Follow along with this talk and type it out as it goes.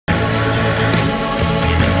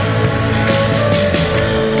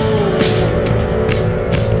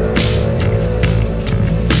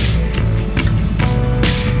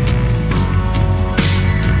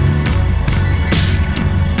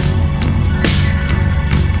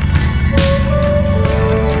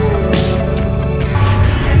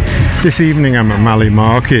This evening I'm at Mali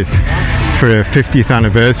Market for a 50th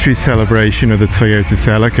anniversary celebration of the Toyota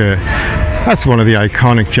Celica. That's one of the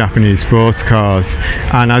iconic Japanese sports cars,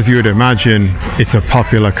 and as you would imagine, it's a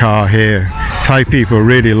popular car here. Thai people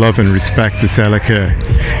really love and respect the Celica.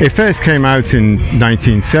 It first came out in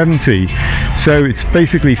 1970, so it's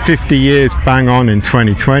basically 50 years bang on in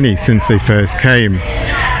 2020 since they first came.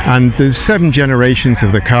 And there's 7 generations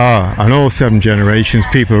of the car, and all 7 generations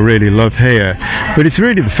people really love here. But it's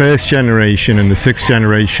really the first generation and the 6th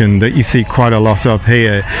generation that you see quite a lot of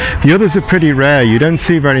here. The others are pretty rare, you don't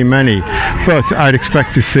see very many, but I'd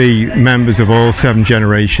expect to see members of all 7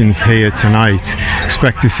 generations here tonight.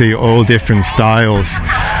 Expect to see all different styles,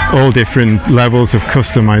 all different levels of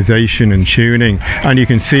customization and tuning, and you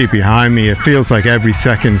can see behind me, it feels like every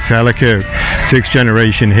second Celica 6th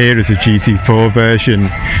generation here is a GT4 version.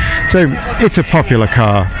 So it's a popular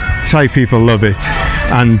car, Thai people love it,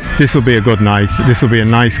 and this will be a good night. This will be a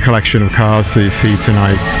nice collection of cars to see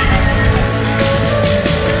tonight.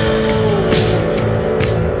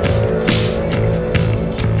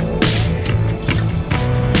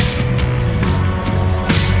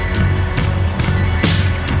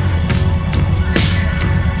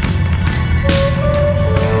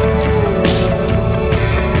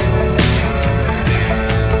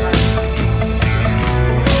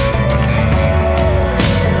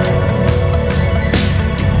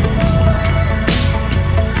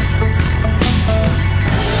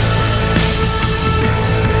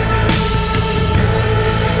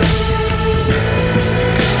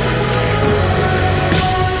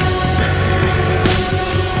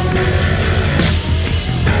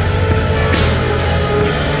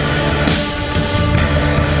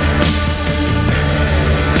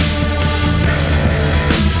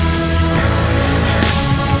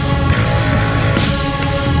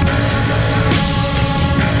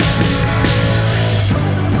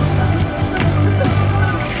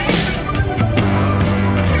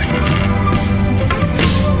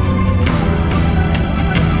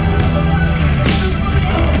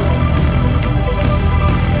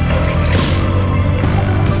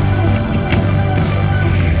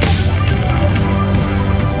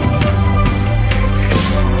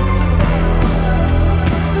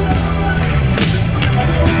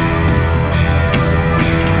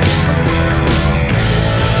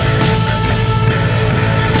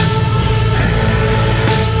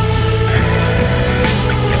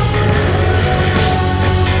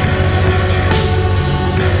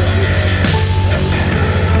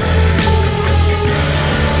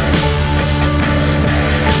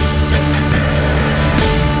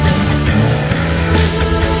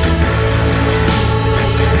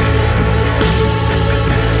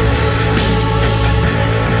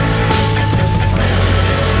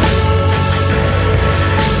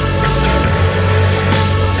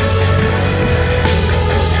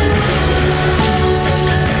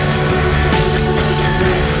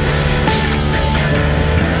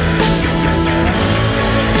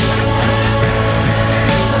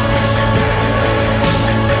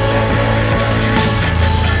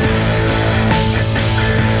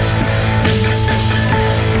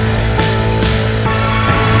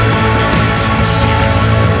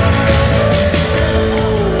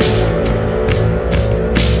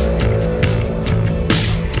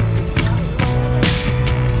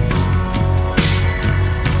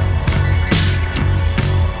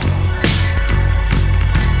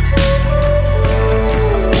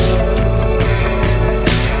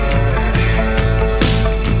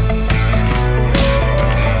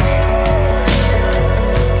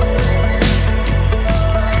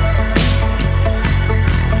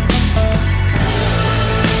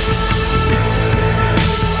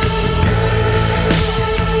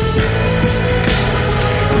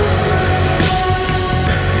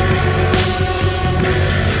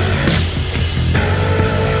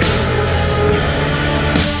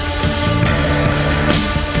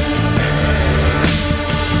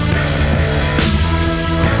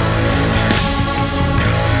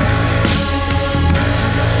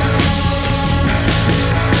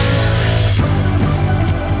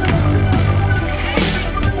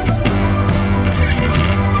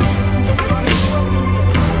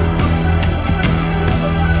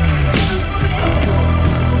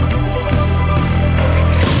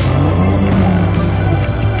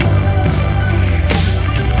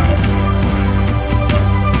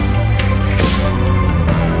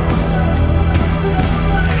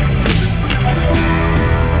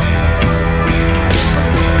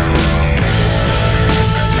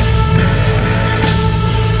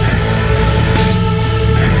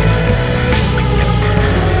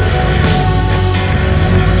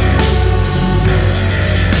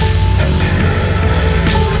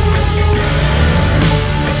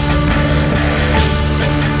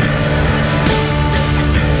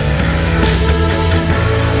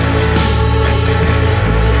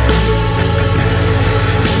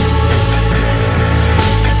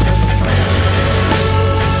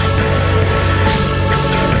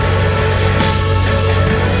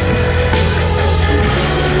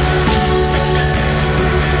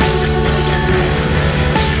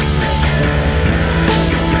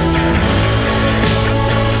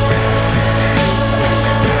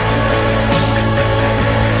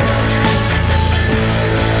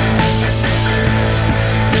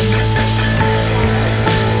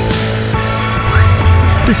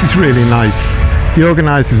 This is really nice. The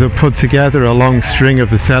organisers have put together a long string of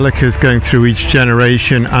the Celicas going through each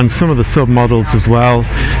generation, and some of the submodels as well.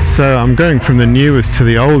 So I'm going from the newest to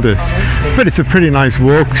the oldest, but it's a pretty nice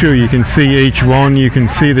walkthrough. You can see each one, you can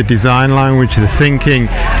see the design language, the thinking,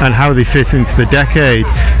 and how they fit into the decade.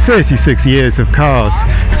 36 years of cars.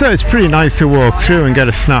 So it's pretty nice to walk through and get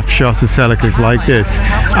a snapshot of Celicas like this.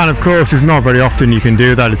 And of course, it's not very often you can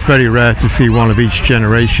do that. It's very rare to see one of each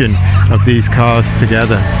generation of these cars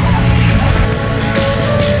together.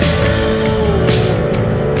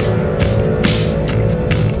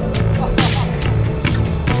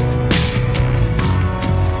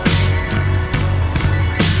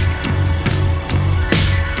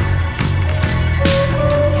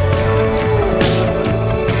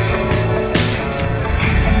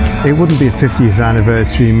 It wouldn't be a 50th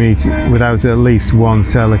anniversary meet without at least one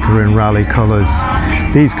Celica in rally colours.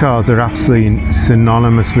 These cars are absolutely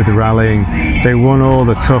synonymous with rallying. They won all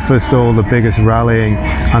the toughest, all the biggest rallying,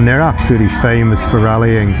 and they're absolutely famous for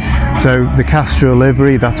rallying. So the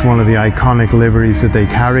Castrol-liveried, that's one of the iconic liveries that they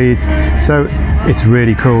carried. So it's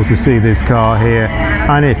really cool to see this car here,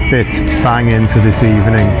 and it fits bang into this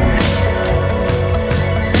evening.